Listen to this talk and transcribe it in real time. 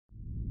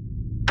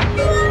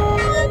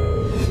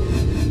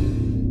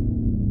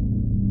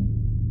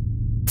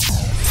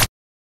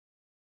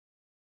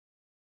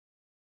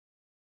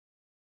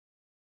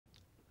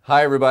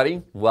Hi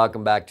everybody,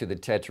 welcome back to the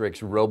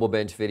TETRIX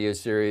RoboBench video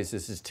series.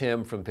 This is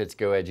Tim from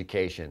Pitsco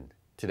Education.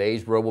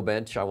 Today's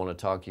RoboBench, I want to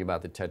talk to you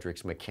about the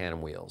TETRIX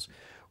Mecanum Wheels.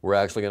 We're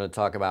actually going to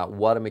talk about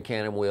what a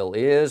Mecanum wheel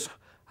is,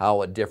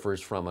 how it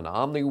differs from an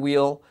Omni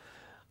wheel,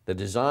 the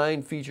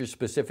design features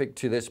specific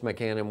to this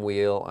Mecanum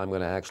wheel. I'm going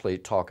to actually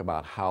talk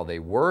about how they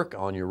work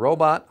on your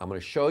robot. I'm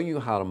going to show you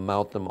how to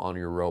mount them on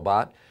your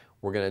robot.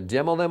 We're going to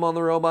demo them on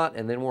the robot,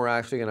 and then we're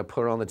actually going to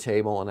put it on the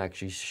table and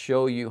actually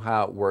show you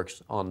how it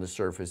works on the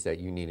surface that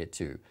you need it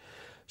to.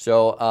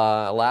 So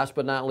last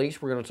but not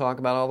least, we're going to talk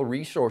about all the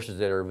resources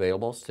that are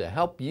available to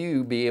help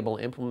you be able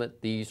to implement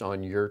these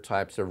on your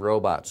types of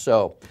robots.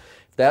 So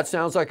if that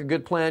sounds like a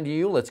good plan to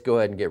you, let's go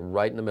ahead and get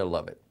right in the middle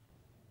of it.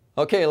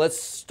 Okay, let's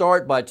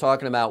start by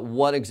talking about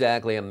what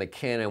exactly a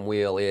Mecanum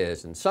wheel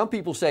is. And some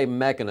people say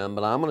Mecanum,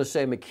 but I'm going to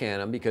say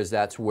Mecanum because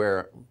that's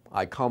where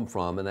I come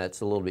from and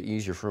that's a little bit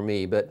easier for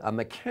me. But a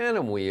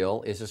Mecanum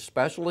wheel is a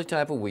specialty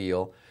type of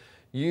wheel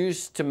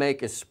used to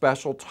make a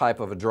special type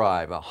of a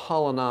drive, a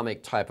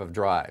holonomic type of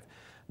drive.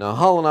 Now, a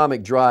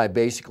holonomic drive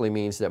basically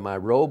means that my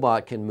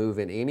robot can move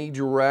in any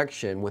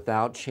direction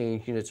without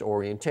changing its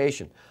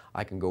orientation.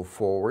 I can go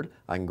forward,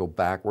 I can go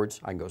backwards,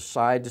 I can go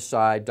side to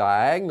side,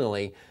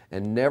 diagonally,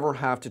 and never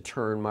have to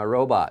turn my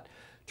robot.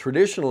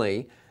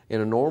 Traditionally,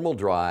 in a normal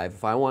drive,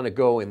 if I want to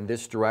go in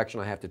this direction,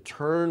 I have to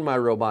turn my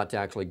robot to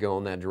actually go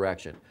in that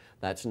direction.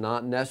 That's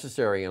not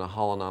necessary in a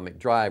holonomic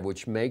drive,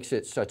 which makes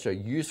it such a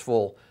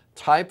useful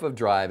type of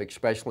drive,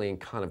 especially in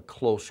kind of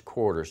close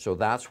quarters. So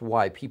that's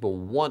why people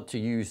want to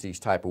use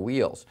these type of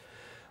wheels.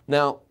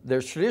 Now,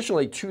 there's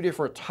traditionally two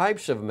different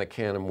types of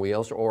Mecanum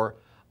wheels, or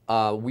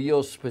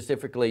wheels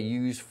specifically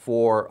used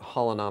for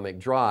holonomic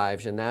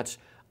drives, and that's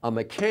a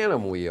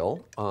Mecanum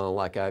wheel,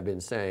 like I've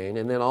been saying,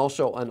 and then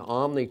also an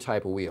Omni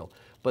type of wheel.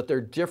 But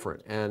they're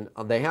different, and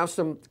they have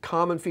some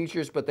common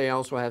features, but they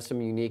also have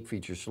some unique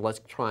features. So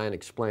let's try and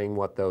explain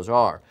what those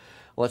are.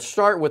 Let's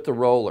start with the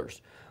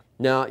rollers.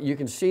 Now, you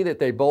can see that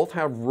they both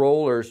have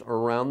rollers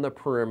around the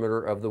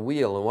perimeter of the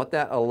wheel, and what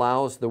that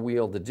allows the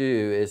wheel to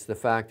do is the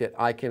fact that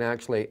I can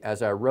actually,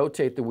 as I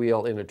rotate the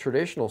wheel in a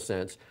traditional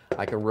sense,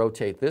 I can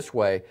rotate this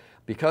way.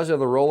 Because of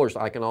the rollers,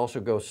 I can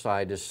also go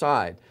side to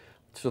side.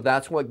 So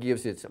that's what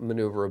gives its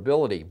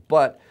maneuverability.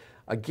 But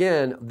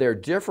again, they're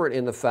different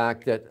in the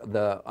fact that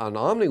an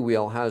Omni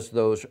wheel has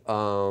those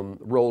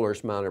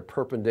rollers mounted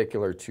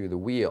perpendicular to the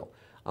wheel.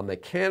 On the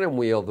Mecanum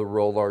wheel, the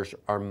rollers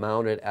are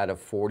mounted at a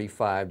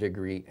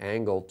 45-degree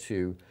angle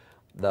to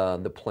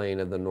the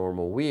plane of the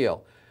normal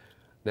wheel.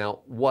 Now,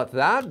 what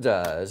that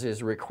does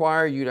is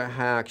require you to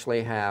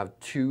actually have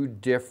two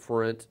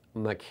different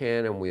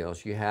Mecanum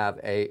wheels. You have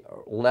a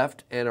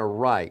left and a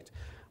right.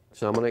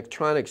 So I'm going to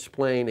try and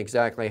explain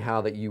exactly how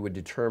that you would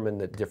determine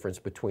the difference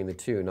between the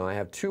two. Now, I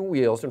have two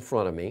wheels in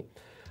front of me.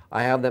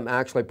 I have them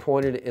actually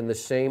pointed in the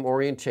same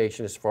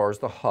orientation as far as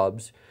the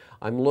hubs.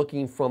 I'm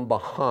looking from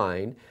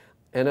behind.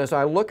 And as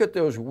I look at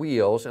those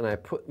wheels and I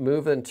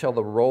move until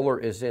the roller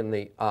is in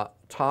the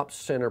top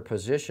center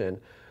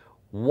position,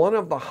 one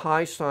of the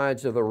high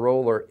sides of the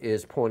roller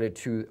is pointed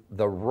to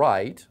the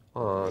right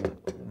on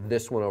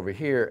this one over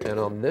here, and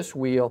on this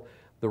wheel,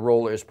 the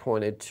roller is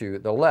pointed to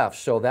the left.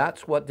 So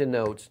that's what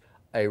denotes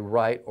a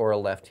right or a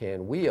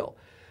left-hand wheel.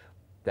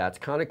 That's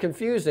kind of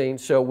confusing,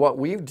 so what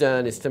we've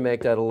done is to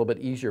make that a little bit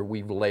easier,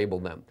 we've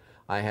labeled them.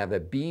 I have a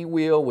B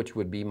wheel, which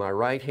would be my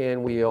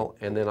right-hand wheel,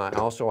 and then I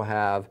also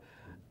have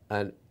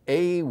an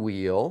A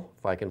wheel,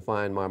 if I can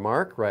find my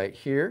mark right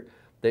here,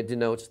 that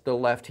denotes the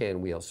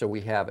left-hand wheel. So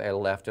we have a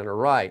left and a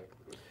right.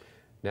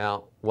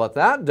 Now, what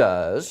that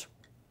does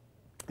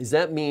is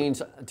that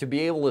means to be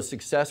able to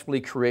successfully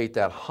create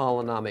that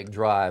holonomic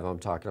drive I'm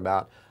talking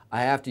about,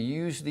 I have to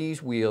use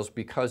these wheels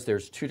because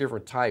there's two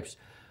different types.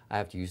 I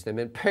have to use them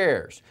in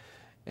pairs,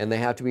 and they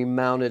have to be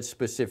mounted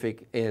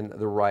specific in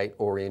the right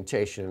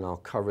orientation, and I'll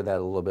cover that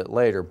a little bit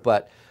later.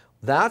 But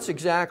that's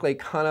exactly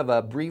kind of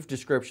a brief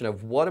description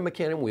of what a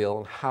Mecanum wheel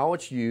and how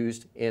it's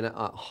used in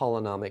a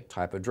holonomic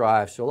type of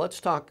drive. So let's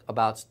talk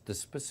about the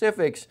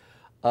specifics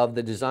of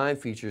the design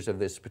features of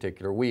this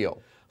particular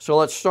wheel. So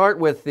let's start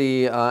with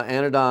the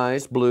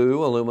anodized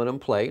blue aluminum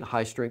plate,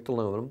 high strength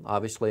aluminum.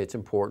 Obviously it's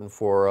important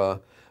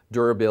for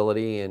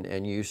durability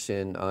and use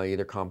in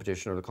either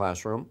competition or the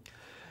classroom.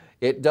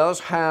 It does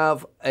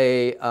have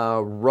a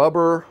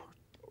rubber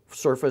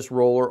surface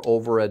roller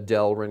over a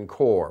Delrin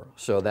core,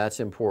 so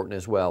that's important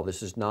as well.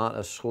 This is not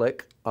a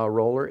slick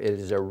roller, it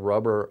is a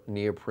rubber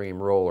neoprene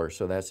roller,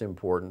 so that's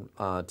important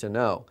to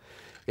know.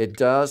 It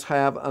does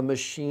have a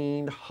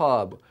machined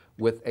hub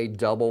with a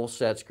double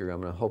set screw.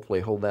 I'm going to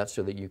hopefully hold that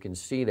so that you can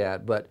see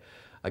that, but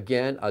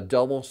again, a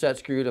double set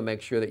screw to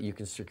make sure that you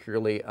can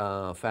securely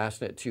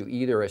fasten it to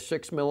either a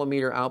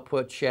 6mm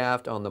output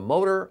shaft on the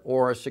motor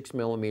or a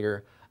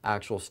 6mm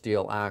actual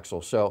steel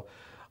axle. So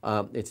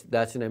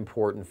that's an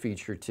important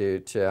feature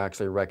to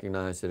actually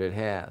recognize that it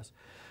has.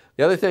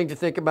 The other thing to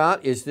think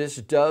about is this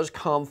does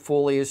come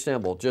fully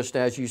assembled, just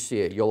as you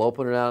see it. You'll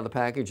open it out of the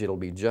package, it'll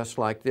be just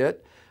like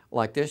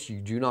this. You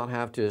do not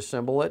have to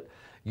assemble it.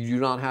 You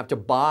do not have to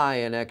buy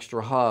an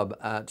extra hub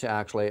to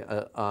actually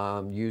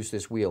use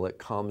this wheel. It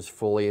comes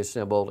fully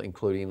assembled,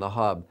 including the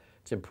hub.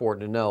 It's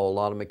important to know, a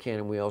lot of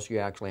Mecanum wheels, you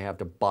actually have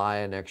to buy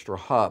an extra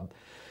hub.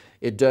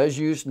 It does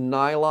use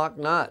nylock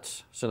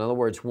nuts. So in other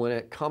words, when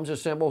it comes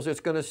assembled, it's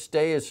going to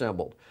stay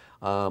assembled.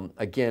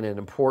 Again, an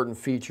important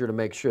feature to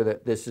make sure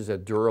that this is a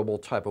durable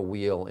type of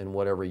wheel in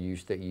whatever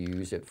use that you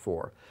use it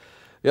for.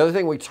 The other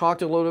thing, we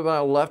talked a little bit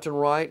about left and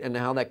right and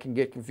how that can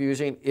get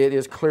confusing. It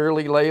is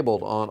clearly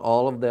labeled on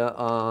all of the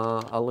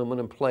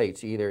aluminum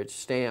plates. Either it's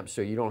stamped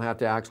so you don't have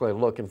to actually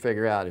look and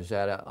figure out, is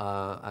that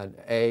an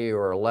A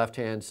or a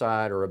left-hand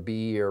side or a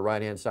B or a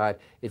right-hand side.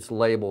 It's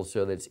labeled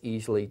so that it's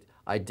easily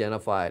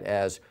identified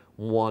as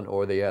one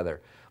or the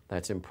other.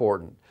 That's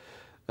important.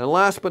 And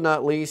last but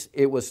not least,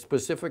 it was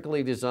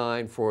specifically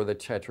designed for the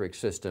TETRIX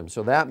system.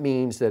 So that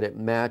means that it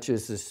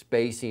matches the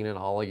spacing in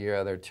all of your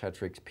other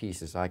TETRIX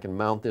pieces. I can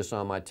mount this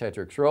on my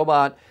TETRIX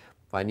robot.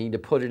 If I need to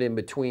put it in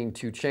between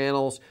two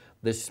channels,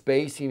 the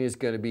spacing is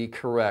going to be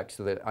correct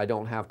so that I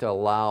don't have to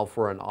allow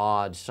for an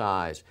odd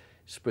size,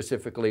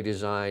 specifically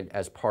designed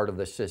as part of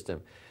the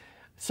system.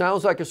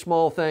 Sounds like a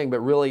small thing, but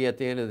really at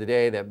the end of the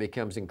day, that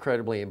becomes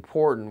incredibly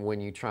important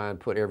when you try and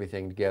put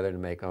everything together to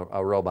make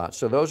a robot.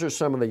 So those are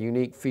some of the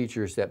unique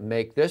features that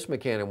make this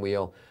Mecanum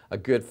wheel a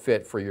good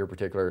fit for your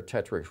particular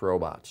TETRIX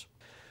robots.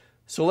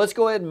 So let's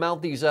go ahead and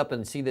mount these up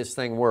and see this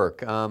thing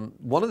work.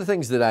 One of the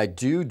things that I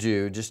do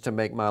just to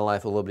make my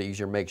life a little bit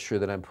easier, make sure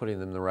that I'm putting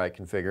them in the right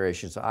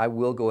configurations, I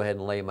will go ahead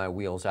and lay my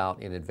wheels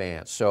out in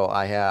advance. So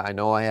I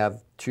know I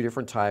have two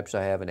different types.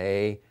 I have an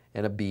A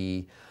and a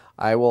B.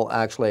 I will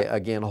actually,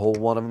 again, hold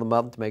one of them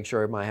up to make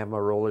sure I have my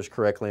rollers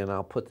correctly, and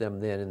I'll put them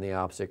then in the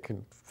opposite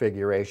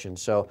configuration.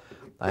 So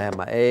I have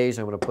my A's,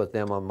 I'm going to put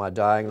them on my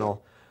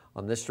diagonal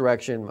on this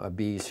direction, my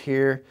B's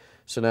here.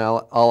 So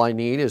now all I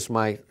need is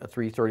my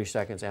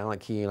 3/32 Allen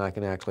key, and I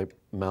can actually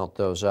mount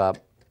those up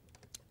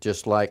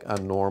just like a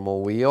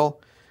normal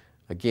wheel.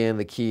 Again,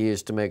 the key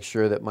is to make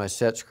sure that my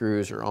set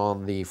screws are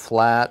on the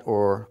flat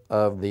or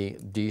of the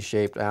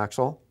D-shaped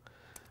axle.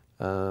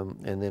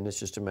 And then it's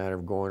just a matter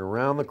of going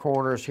around the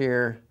corners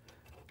here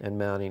and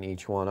mounting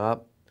each one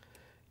up.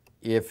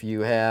 If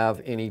you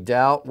have any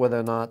doubt whether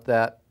or not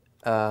that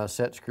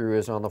set screw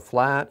is on the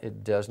flat,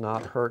 it does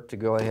not hurt to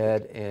go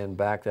ahead and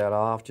back that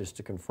off just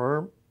to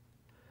confirm.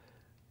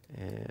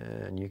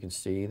 And you can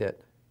see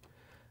that,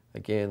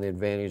 again, the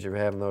advantage of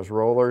having those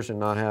rollers and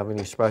not having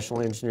any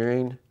special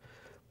engineering.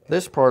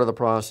 This part of the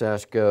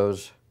process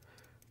goes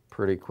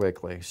pretty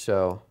quickly.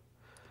 So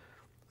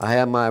I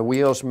have my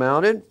wheels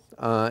mounted.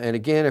 And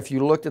again, if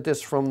you looked at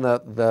this from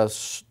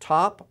the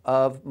top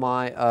of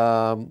my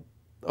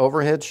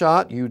overhead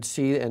shot, you'd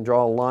see and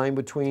draw a line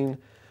between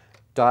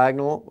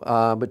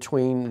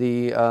between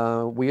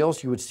the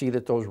wheels. You would see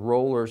that those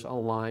rollers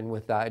align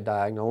with that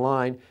diagonal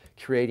line,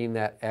 creating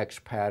that X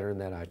pattern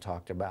that I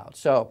talked about.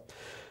 So,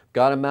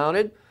 got them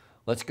mounted.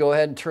 Let's go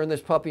ahead and turn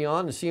this puppy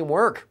on and see them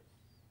work.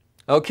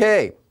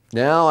 Okay,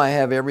 now I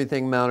have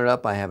everything mounted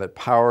up. I have it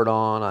powered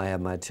on. I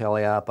have my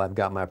tele-op. I've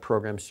got my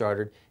program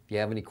started. If you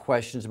have any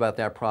questions about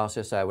that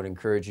process, I would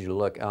encourage you to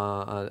look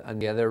on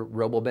the other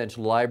RoboBench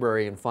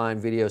library and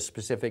find videos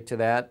specific to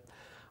that.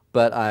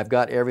 But I've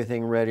got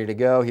everything ready to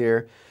go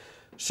here.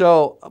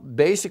 So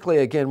basically,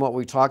 again, what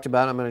we talked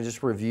about, I'm going to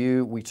just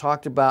review. We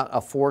talked about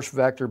a force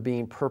vector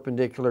being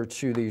perpendicular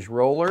to these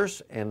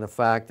rollers, and the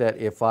fact that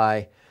if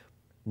I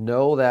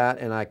know that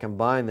and I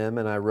combine them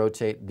and I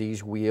rotate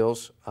these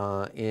wheels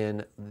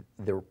in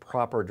the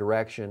proper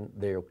direction,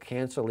 they'll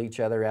cancel each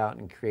other out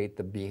and create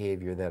the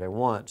behavior that I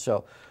want.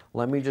 So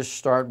let me just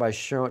start by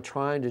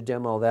trying to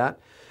demo that.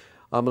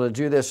 I'm going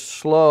to do this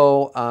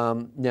slow.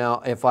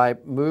 Now, if I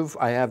move,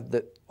 I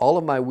have all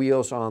of my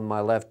wheels on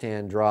my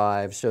left-hand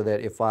drive, so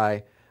that if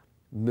I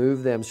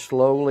move them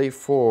slowly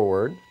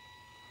forward,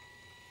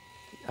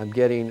 I'm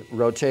getting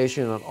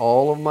rotation on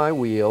all of my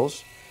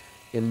wheels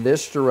in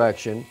this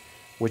direction,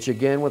 which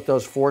again with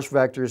those force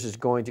vectors is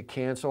going to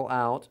cancel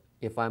out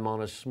if I'm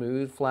on a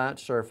smooth flat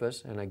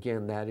surface, and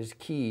again that is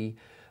key.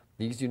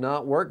 These do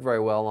not work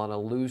very well on a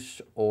loose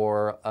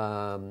or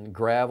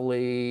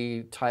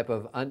gravelly type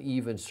of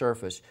uneven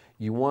surface.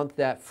 You want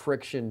that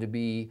friction to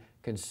be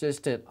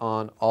consistent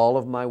on all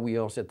of my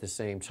wheels at the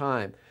same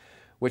time,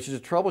 which is a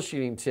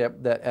troubleshooting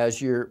tip that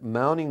as you're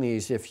mounting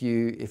these, if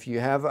you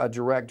have a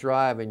direct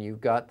drive and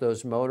you've got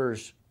those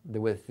motors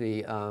with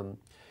the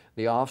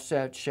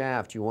offset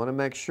shaft, you want to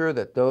make sure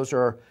that those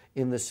are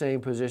in the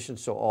same position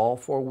so all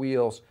four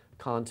wheels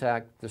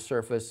contact the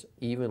surface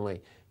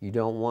evenly. You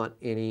don't want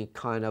any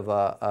kind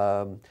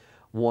of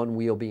one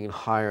wheel being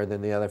higher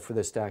than the other for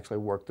this to actually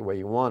work the way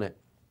you want it.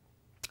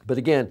 But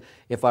again,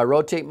 if I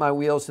rotate my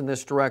wheels in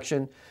this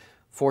direction,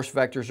 force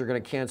vectors are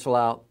going to cancel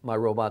out. My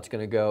robot's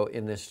going to go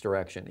in this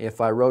direction.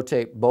 If I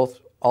rotate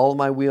all of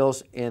my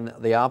wheels in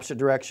the opposite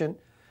direction,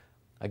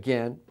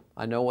 again,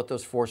 I know what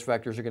those force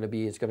vectors are going to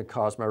be. It's going to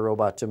cause my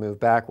robot to move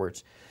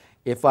backwards.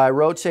 If I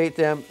rotate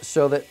them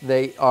so that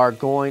they are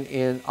going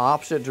in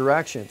opposite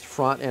directions,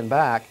 front and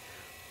back,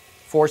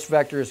 force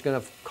vector is going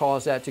to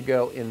cause that to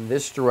go in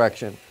this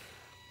direction,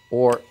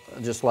 or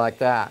just like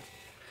that.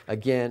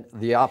 Again,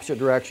 the opposite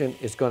direction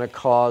is going to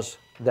cause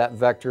that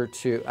vector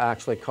to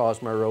actually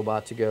cause my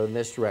robot to go in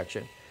this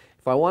direction.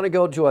 If I want to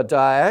go to a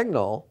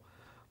diagonal,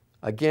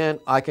 again,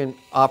 I can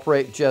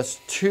operate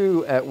just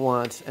 2 at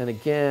once, and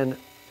again,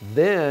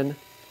 then,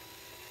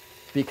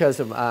 because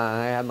of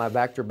I have my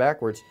vector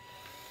backwards,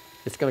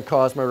 it's going to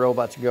cause my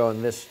robot to go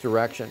in this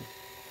direction.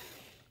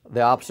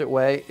 The opposite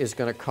way is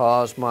going to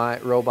cause my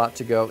robot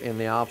to go in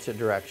the opposite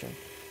direction.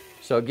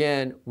 So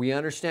again, we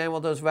understand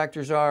what those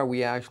vectors are.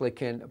 We actually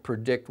can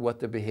predict what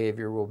the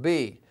behavior will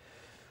be.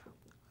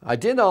 I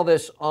did all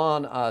this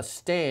on a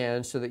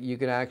stand so that you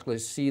can actually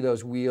see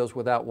those wheels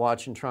without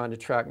trying to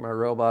track my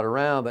robot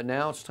around. But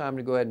now it's time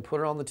to go ahead and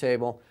put it on the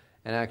table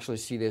and actually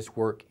see this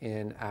work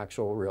in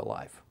actual real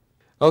life.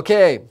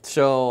 Okay,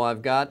 so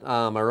I've got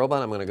my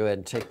robot. I'm going to go ahead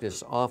and take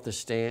this off the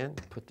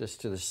stand, put this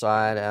to the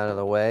side out of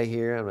the way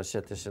here. I'm going to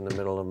set this in the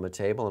middle of my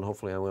table, and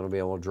hopefully I'm going to be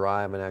able to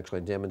drive and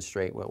actually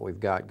demonstrate what we've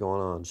got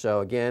going on.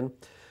 So again,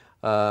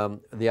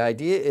 the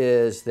idea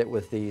is that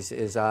with these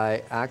is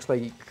I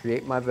actually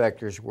create my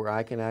vectors where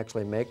I can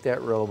actually make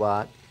that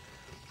robot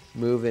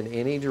move in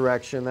any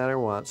direction that I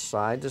want,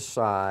 side to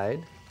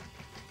side.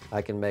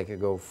 I can make it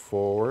go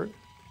forward.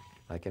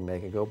 I can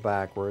make it go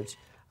backwards.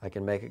 I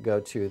can make it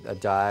go to a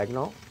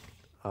diagonal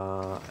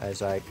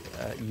as I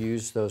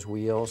use those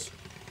wheels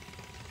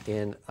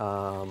in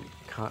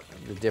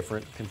the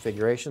different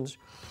configurations,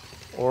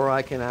 or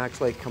I can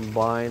actually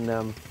combine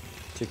them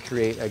to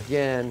create,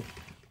 again,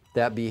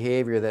 that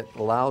behavior that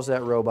allows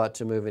that robot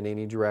to move in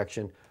any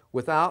direction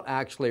without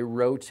actually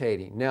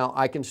rotating. Now,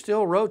 I can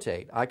still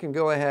rotate. I can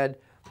go ahead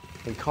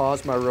and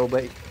cause my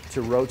robot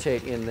to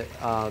rotate in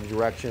the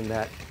direction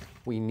that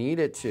we need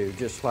it to,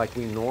 just like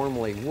we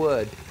normally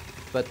would,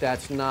 but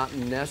that's not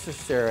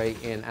necessary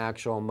in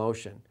actual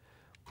motion.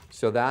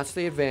 So that's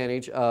the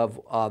advantage of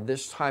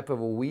this type of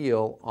a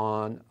wheel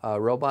on a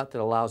robot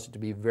that allows it to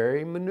be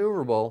very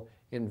maneuverable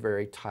in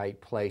very tight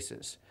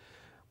places.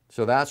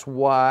 So that's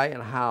why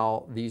and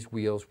how these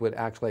wheels would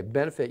actually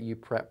benefit you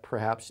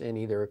perhaps in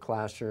either a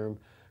classroom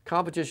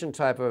competition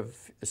type of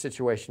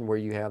situation where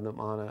you have them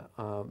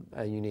on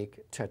a unique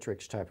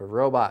TETRIX type of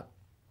robot.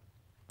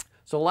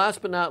 So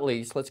last but not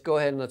least, let's go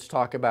ahead and let's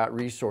talk about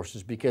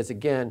resources, because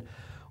again,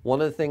 one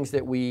of the things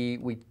that we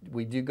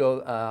do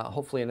go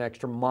hopefully an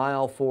extra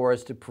mile for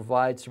is to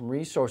provide some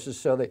resources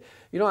so that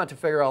you don't have to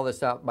figure all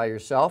this out by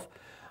yourself.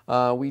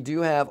 We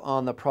do have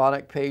on the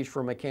product page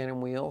for Mecanum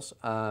Wheels,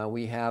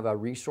 we have a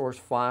resource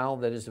file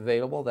that is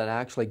available that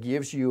actually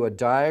gives you a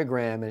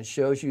diagram and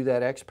shows you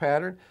that X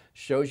pattern,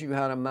 shows you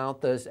how to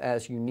mount this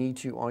as you need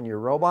to on your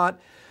robot,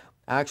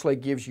 actually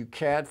gives you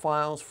CAD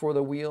files for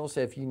the wheels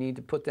if you need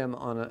to put them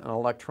on an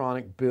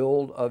electronic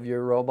build of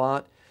your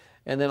robot.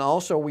 And then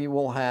also we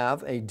will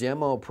have a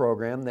demo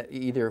program that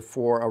either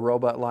for a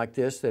robot like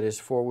this that is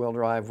 4-wheel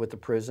drive with the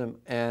Prism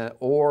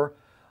or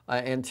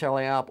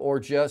teleop, or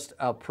just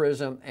a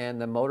Prism and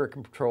the motor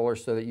controller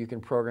so that you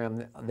can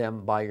program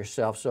them by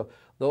yourself. So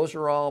those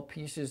are all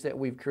pieces that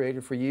we've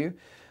created for you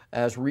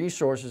as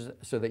resources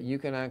so that you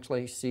can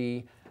actually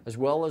see, as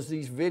well as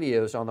these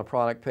videos on the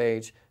product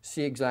page,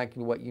 see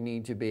exactly what you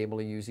need to be able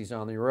to use these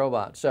on your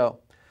robot. So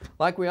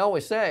like we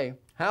always say,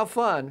 have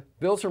fun,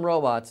 build some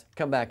robots,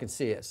 come back and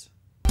see us.